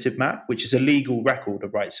definitive map, which is a legal record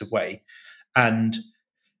of rights of way, and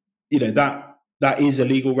that is a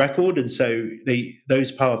legal record, and so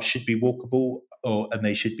those paths should be walkable and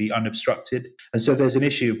they should be unobstructed. And so if there's an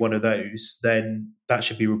issue with one of those, then that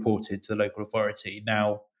should be reported to the local authority.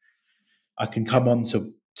 Now, I can come on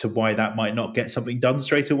to why that might not get something done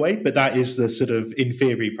straight away, but that is the sort of in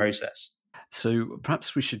theory process. So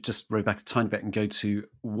perhaps we should just roll back a tiny bit and go to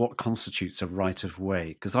what constitutes a right of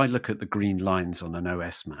way, because I look at the green lines on an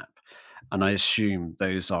OS map and I assume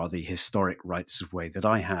those are the historic rights of way that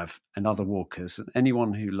I have and other walkers. And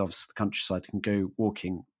anyone who loves the countryside can go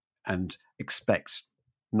walking and expect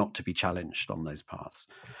not to be challenged on those paths.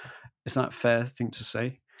 Is that a fair thing to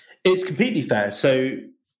say? It's completely fair. So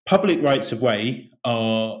public rights of way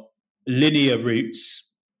are linear routes,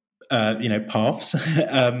 paths,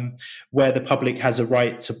 where the public has a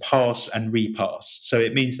right to pass and repass. So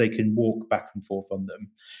it means they can walk back and forth on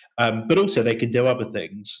them, but also they can do other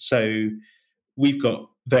things. So we've got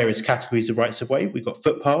various categories of rights of way. We've got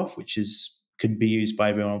footpath, which can be used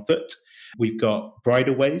by everyone on foot. We've got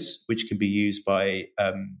bridleways, which can be used by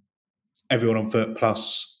everyone on foot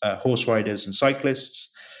plus horse riders and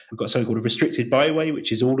cyclists. We've got something called a restricted byway,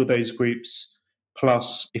 which is all of those groups,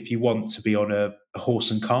 plus if you want to be on a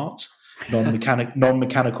horse and cart,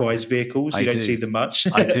 non-mechanicalized vehicles. You don't see them much.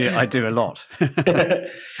 I do a lot.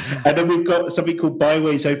 And then we've got something called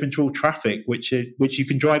byways open to all traffic, which you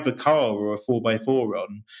can drive a car or a 4x4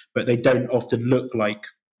 on, but they don't often look like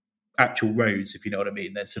actual roads, if you know what I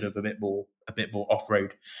mean. They're sort of a bit more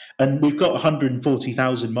off-road. And we've got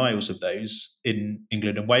 140,000 miles of those in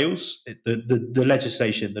England and Wales. The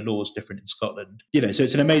legislation, the law is different in Scotland. So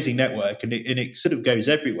it's an amazing network, and it sort of goes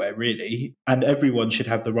everywhere, really. And everyone should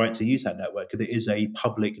have the right to use that network, because it is a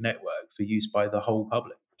public network for use by the whole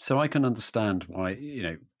public. So I can understand why,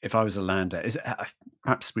 if I was a landowner,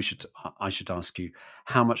 perhaps I should ask you,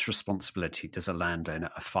 how much responsibility does a landowner,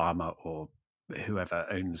 a farmer, or whoever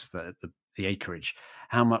owns the acreage,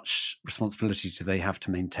 how much responsibility do they have to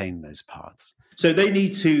maintain those paths? So they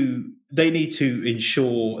need to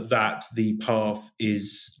ensure that the path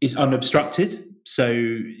is unobstructed. So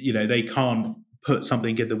they can't put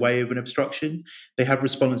something in the way of an obstruction. They have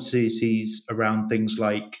responsibilities around things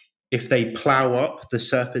like, if they plough up the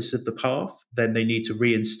surface of the path, then they need to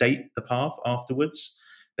reinstate the path afterwards.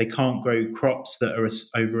 They can't grow crops that are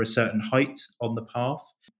over a certain height on the path.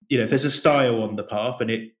 If there's a stile on the path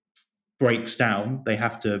and it breaks down, they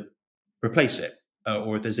have to replace it.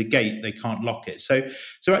 Or if there's a gate, they can't lock it. So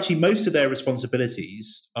actually, most of their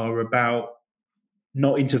responsibilities are about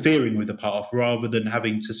not interfering with the path, rather than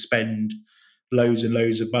having to spend loads and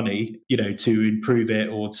loads of money, to improve it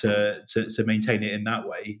or to maintain it in that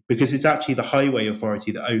way. Because it's actually the highway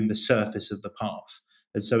authority that own the surface of the path.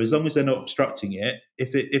 And so as long as they're not obstructing it,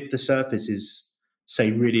 if the surface is,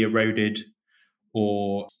 say, really eroded,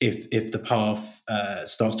 or if the path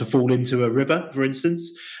starts to fall into a river, for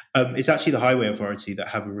instance, it's actually the highway authority that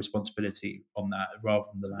have a responsibility on that, rather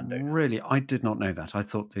than the landowner. Really? I did not know that. I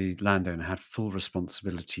thought the landowner had full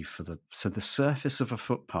responsibility for the surface of a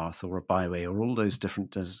footpath or a byway, or all those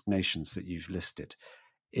different designations that you've listed,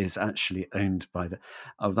 is actually owned by the...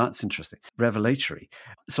 Oh, that's interesting. Revelatory.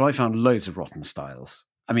 So I found loads of rotten stiles.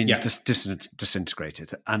 I mean, just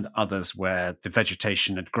disintegrated, and others where the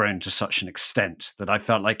vegetation had grown to such an extent that I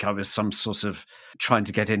felt like I was some sort of trying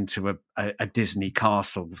to get into a Disney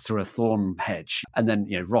castle through a thorn hedge. And then,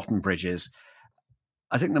 rotten bridges.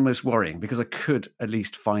 I think the most worrying, because I could at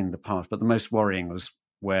least find the path, but the most worrying was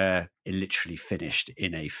where it literally finished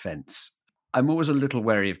in a fence. I'm always a little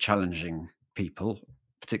wary of challenging people,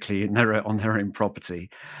 particularly on their own property,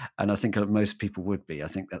 and I think most people would be. I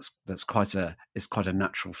think that's quite a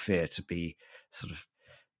natural fear to be sort of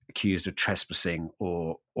accused of trespassing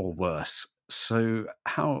or worse. So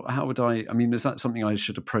how would I? I mean, is that something I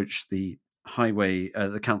should approach the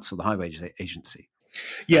the council, the highways agency?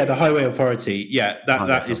 Yeah, the Highway Authority. Yeah,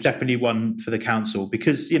 that is definitely one for the council,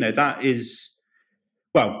 because that is,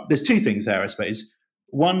 well, there's two things there, I suppose.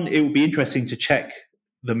 One, it would be interesting to check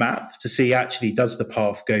the map to see actually does the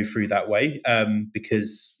path go through that way,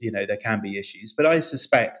 because there can be issues. But I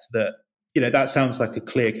suspect that that sounds like a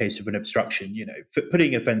clear case of an obstruction.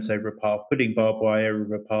 Putting a fence over a path, putting barbed wire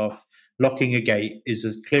over a path, locking a gate is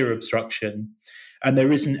a clear obstruction, and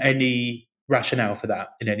there isn't any rationale for that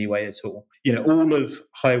in any way at all. All of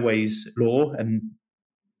highways law and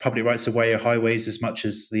public rights of way are highways as much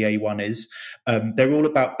as the A1 is. They're all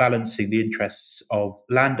about balancing the interests of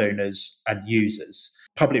landowners and users.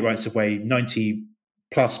 Public rights of way, 90+%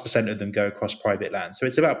 of them go across private land. So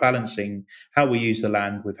it's about balancing how we use the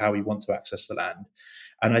land with how we want to access the land.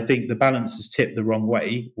 And I think the balance has tipped the wrong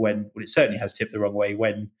way it certainly has tipped the wrong way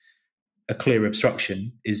when a clear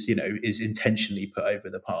obstruction is intentionally put over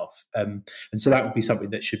the path. And so that would be something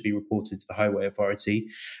that should be reported to the Highway Authority.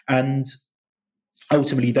 And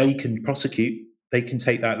ultimately, they can prosecute. They can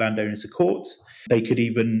take that landowner to court. They could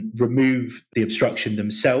even remove the obstruction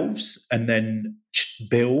themselves and then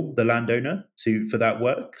bill the landowner for that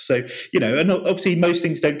work. So, and obviously most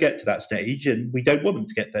things don't get to that stage, and we don't want them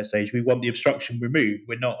to get to that stage. We want the obstruction removed.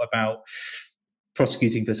 We're not about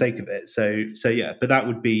prosecuting for the sake of it. So yeah, but that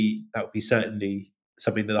would be certainly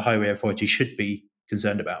something that the Highway Authority should be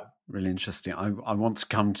concerned about. Really interesting. I want to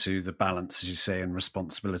come to the balance, as you say, and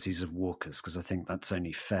responsibilities of walkers, because I think that's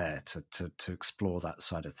only fair to explore that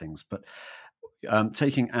side of things. But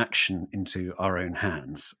taking action into our own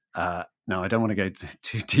hands. Now, I don't want to go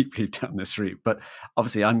too deeply down this route, but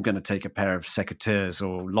obviously I'm going to take a pair of secateurs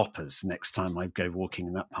or loppers next time I go walking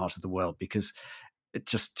in that part of the world, because it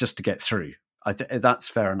just to get through. That's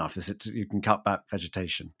fair enough, is it? You can cut back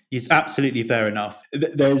vegetation. It's absolutely fair enough.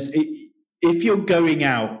 If you're going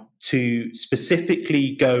out to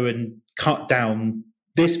specifically go and cut down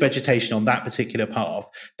this vegetation on that particular path,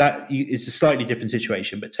 that is a slightly different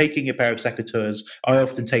situation. But taking a pair of secateurs, I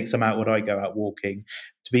often take some out when I go out walking,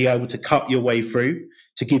 to be able to cut your way through,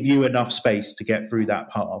 to give you enough space to get through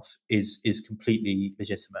that path is completely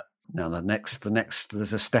legitimate. Now, the next,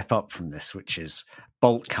 there's a step up from this, which is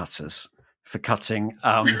bolt cutters for cutting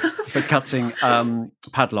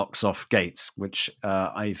padlocks off gates, which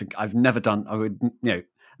I've never done. I would,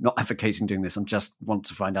 not advocating doing this. I just want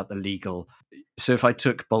to find out the legal. So if I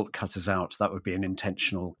took bolt cutters out, that would be an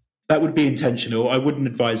intentional. That would be intentional. I wouldn't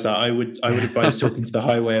advise that. I would advise talking to the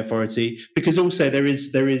Highway Authority, because also there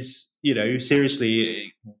is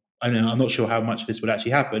seriously, I'm not sure how much this would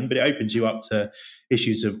actually happen, but it opens you up to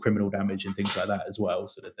issues of criminal damage and things like that as well,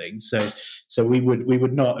 sort of thing. So we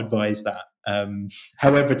would not advise that,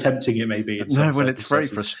 however tempting it may be. No, well, it's very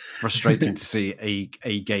frustrating to see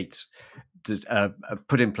a gate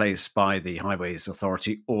put in place by the Highways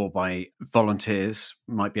Authority or by volunteers.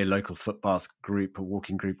 Might be a local footpath group, a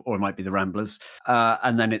walking group, or it might be the Ramblers,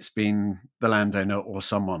 and then it's been the landowner or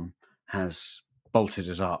someone has bolted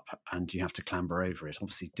it up and you have to clamber over it,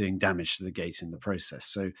 obviously doing damage to the gate in the process.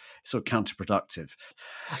 So it's sort of counterproductive.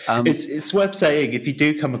 It's worth saying, if you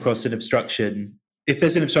do come across an obstruction, if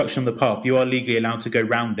there's an obstruction on the path, you are legally allowed to go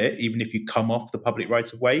round it, even if you come off the public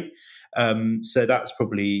right of way. So that's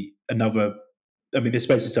probably another. I mean, I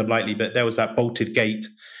suppose it's unlikely, but there was that bolted gate,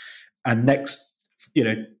 and next,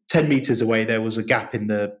 10 meters away, there was a gap in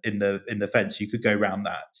the fence. You could go round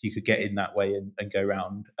that. So you could get in that way and go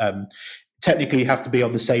round. Technically, you have to be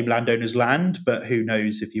on the same landowner's land, but who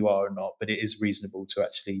knows if you are or not. But it is reasonable to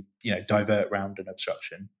actually, divert round an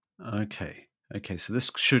obstruction. Okay. So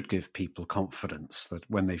this should give people confidence that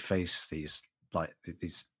when they face these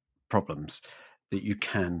problems, that you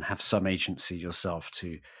can have some agency yourself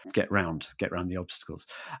to get round the obstacles.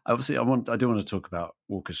 Obviously, I do want to talk about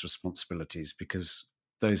walkers' responsibilities, because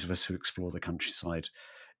those of us who explore the countryside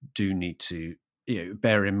do need to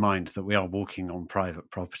bear in mind that we are walking on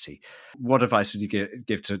private property. What advice would you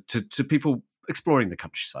give to people exploring the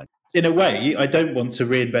countryside? In a way, I don't want to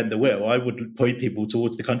reinvent the wheel. I would point people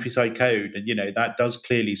towards the Countryside Code, and that does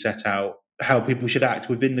clearly set out how people should act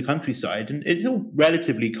within the countryside, and it's all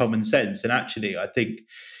relatively common sense. And actually, I think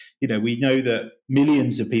we know that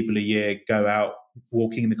millions of people a year go out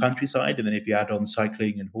walking in the countryside, and then if you add on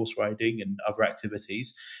cycling and horse riding and other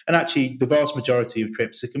activities, and actually the vast majority of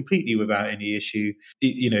trips are completely without any issue,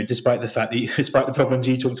 despite the fact that despite the problems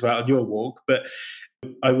you talked about on your walk. But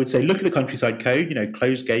I would say look at the countryside code,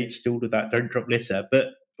 close gates, do all of that, don't drop litter, but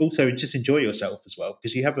also just enjoy yourself as well,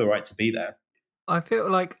 because you have the right to be there. I feel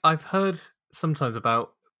like I've heard sometimes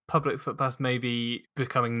about public footpaths maybe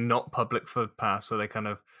becoming not public footpaths, so they kind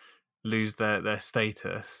of lose their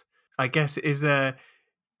status. I guess,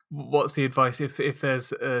 what's the advice if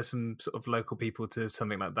there's some sort of local people to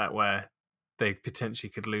something like that where they potentially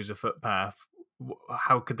could lose a footpath?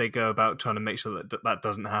 How could they go about trying to make sure that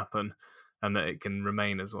doesn't happen and that it can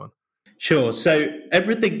remain as one? Sure. So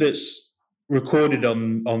everything that's recorded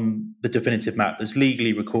on the definitive map, that's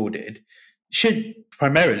legally recorded, should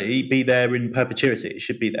primarily be there in perpetuity. It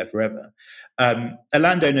should be there forever. A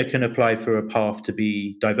landowner can apply for a path to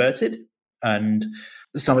be diverted, and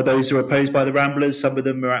some of those are opposed by the Ramblers. Some of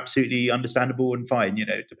them are absolutely understandable and fine.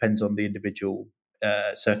 It depends on the individual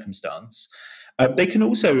circumstance. They can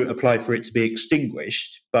also apply for it to be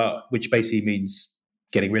extinguished, which basically means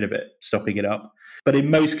getting rid of it, stopping it up. But in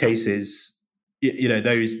most cases,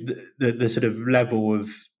 the sort of level of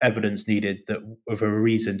evidence needed of a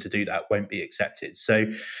reason to do that won't be accepted. So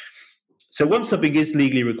once something is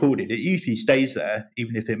legally recorded, it usually stays there,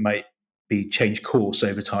 even if it might be changed course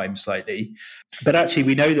over time slightly. But actually,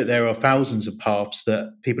 we know that there are thousands of paths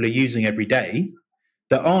that people are using every day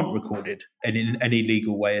that aren't recorded in any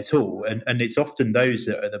legal way at all. And it's often those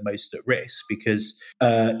that are the most at risk because,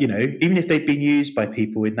 even if they've been used by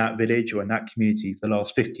people in that village or in that community for the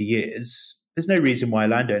last 50 years, there's no reason why a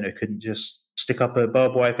landowner couldn't just stick up a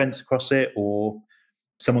barbed wire fence across it, or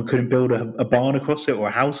someone couldn't build a barn across it or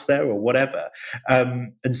a house there or whatever.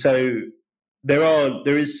 And so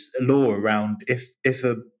there is a law around if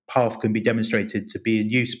a path can be demonstrated to be in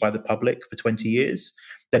use by the public for 20 years,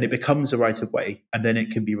 then it becomes a right of way, and then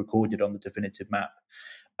it can be recorded on the definitive map.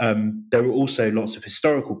 There are also lots of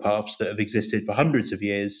historical paths that have existed for hundreds of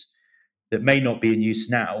years that may not be in use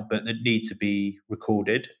now, but that need to be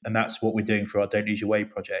recorded. And that's what we're doing for our Don't Lose Your Way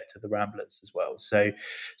project of the Ramblers as well. So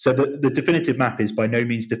the definitive map is by no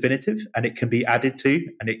means definitive, and it can be added to,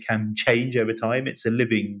 and it can change over time. It's a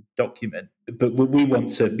living document. But we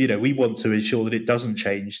want to ensure that it doesn't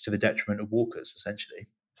change to the detriment of walkers, essentially.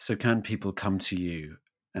 So can people come to you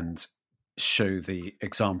and show the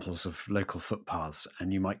examples of local footpaths,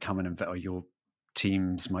 and you might come and or your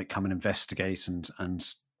teams might come and investigate and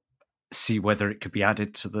see whether it could be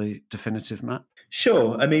added to the definitive map?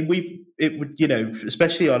 Sure. I mean,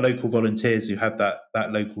 especially our local volunteers who have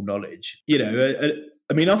that local knowledge.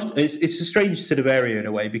 Often it's a strange sort of area in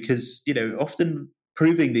a way because often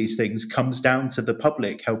proving these things comes down to the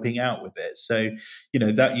public helping out with it. So,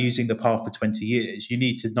 that using the path for 20 years, you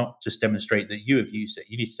need to not just demonstrate that you have used it,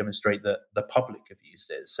 you need to demonstrate that the public have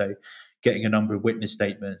used it. So getting a number of witness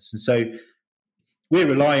statements. And so we're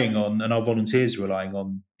relying on, and our volunteers are relying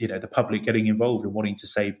on, the public getting involved and wanting to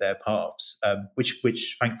save their paths,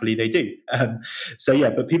 which thankfully they do.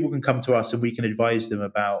 But people can come to us and we can advise them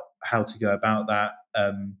about how to go about that.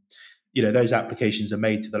 Those applications are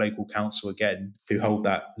made to the local council again, who hold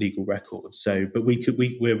that legal record. So, but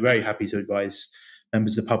we're very happy to advise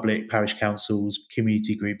members of the public, parish councils,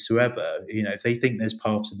 community groups, whoever. If they think there's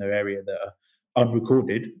paths in their area that are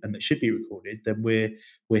unrecorded and that should be recorded, then we're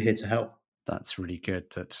here to help. That's really good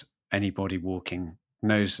that anybody walking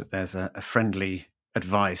knows that there's a friendly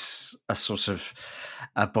advice, a sort of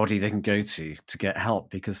a body they can go to get help,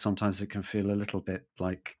 because sometimes it can feel a little bit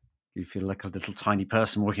like you feel like a little tiny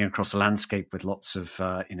person walking across a landscape with lots of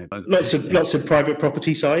lots of private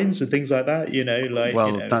property signs and things like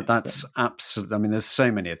that. That's absolutely. I mean, there's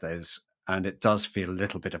so many of those. And it does feel a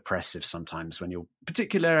little bit oppressive sometimes when you're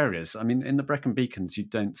particular areas. I mean, in the Brecon Beacons, you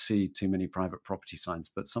don't see too many private property signs,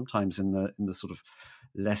 but sometimes in the sort of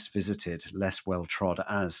less visited, less well trod,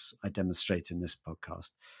 as I demonstrate in this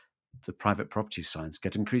podcast, the private property signs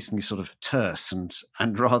get increasingly sort of terse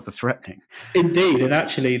and rather threatening. Indeed, and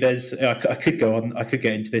actually, I could go on. I could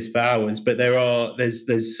get into this for hours, but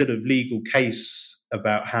there's sort of legal case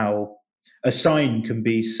about how a sign can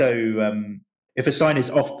be so. If a sign is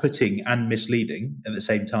off-putting and misleading at the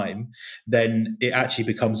same time, then it actually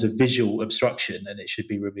becomes a visual obstruction, and it should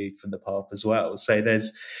be removed from the path as well. So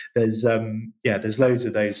there's loads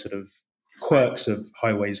of those sort of quirks of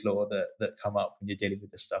highways law that come up when you're dealing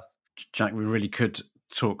with this stuff. Jack, we really could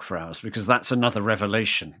talk for hours, because that's another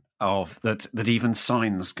revelation of that even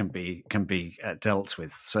signs can be dealt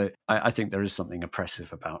with. So I think there is something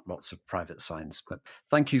oppressive about lots of private signs. But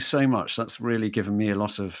thank you so much. That's really given me a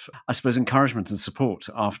lot of, I suppose, encouragement and support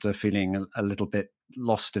after feeling a little bit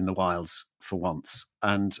lost in the wilds for once.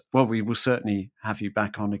 And well, we will certainly have you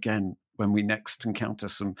back on again when we next encounter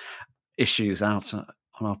some issues out on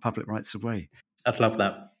our public rights of way. I'd love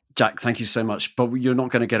that. Jack, thank you so much. But you're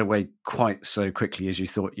not going to get away quite so quickly as you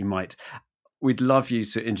thought you might. We'd love you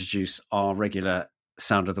to introduce our regular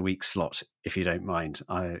Sound of the Week slot, if you don't mind.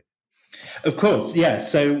 Of course, yeah.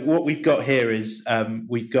 So what we've got here is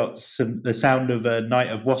we've got the sound of a night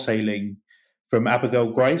of wassailing from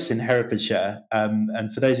Abigail Grice in Herefordshire.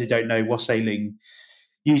 And for those who don't know, wassailing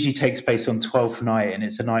usually takes place on Twelfth Night, and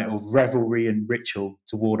it's a night of revelry and ritual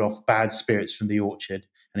to ward off bad spirits from the orchard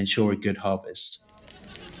and ensure a good harvest.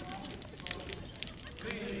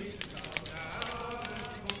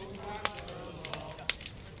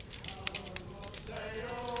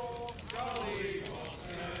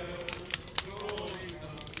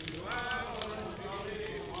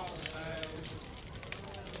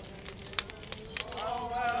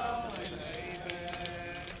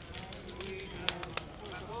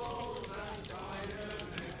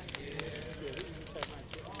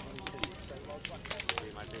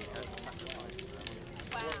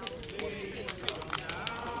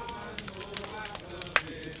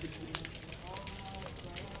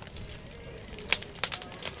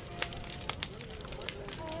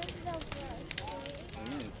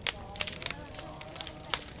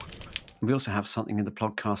 We also have something in the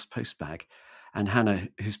podcast post bag. And Hannah,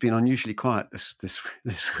 who's been unusually quiet this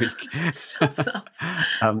week,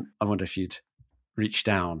 I wonder if you'd reach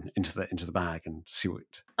down into the bag and see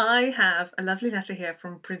what. I have a lovely letter here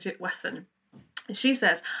from Bridget Wesson. She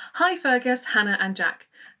says, "Hi Fergus, Hannah and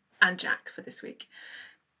Jack for this week.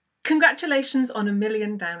 Congratulations on 1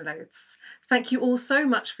 million downloads. Thank you all so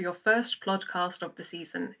much for your first podcast of the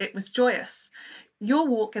season. It was joyous. Your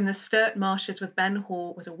walk in the Sturt Marshes with Ben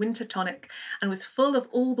Hall was a winter tonic and was full of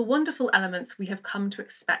all the wonderful elements we have come to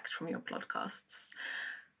expect from your podcasts.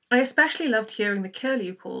 I especially loved hearing the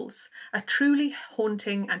curlew calls, a truly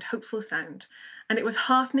haunting and hopeful sound, and it was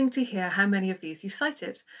heartening to hear how many of these you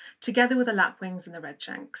cited, together with the lapwings and the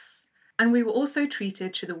redshanks. And we were also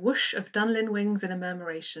treated to the whoosh of Dunlin wings in a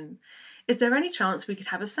murmuration. Is there any chance we could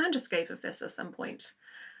have a soundscape of this at some point?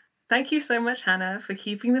 Thank you so much, Hannah, for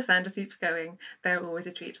keeping the soundscapes going. They're always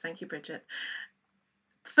a treat. Thank you, Bridget.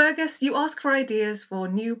 Fergus, you ask for ideas for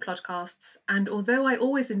new podcasts, and although I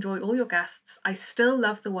always enjoy all your guests, I still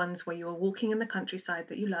love the ones where you are walking in the countryside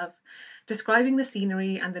that you love, describing the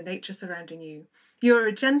scenery and the nature surrounding you. You are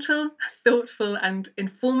a gentle, thoughtful, and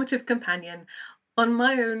informative companion on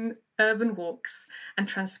my own urban walks and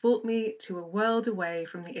transport me to a world away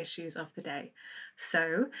from the issues of the day.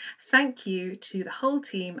 So, thank you to the whole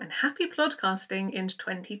team and happy podcasting in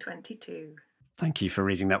 2022. Thank you for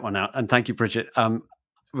reading that one out. And thank you, Bridget.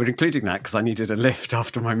 We're including that because I needed a lift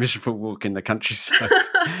after my miserable walk in the countryside.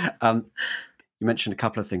 You mentioned a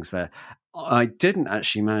couple of things there. I didn't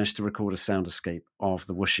actually manage to record a sound escape of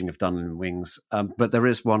the whooshing of Dunlin wings, but there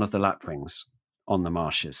is one of the lapwings on the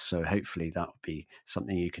marshes. So hopefully that will be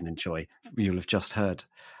something you can enjoy. You'll have just heard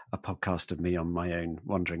a podcast of me on my own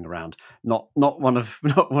wandering around. Not one of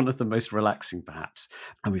the most relaxing, perhaps.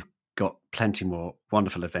 And we've got plenty more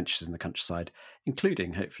wonderful adventures in the countryside,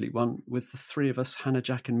 including hopefully one with the three of us, Hannah,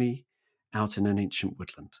 Jack and me, out in an ancient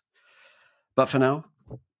woodland. But for now,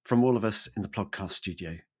 from all of us in the podcast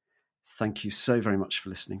studio, thank you so very much for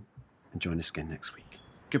listening and join us again next week.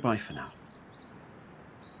 Goodbye for now.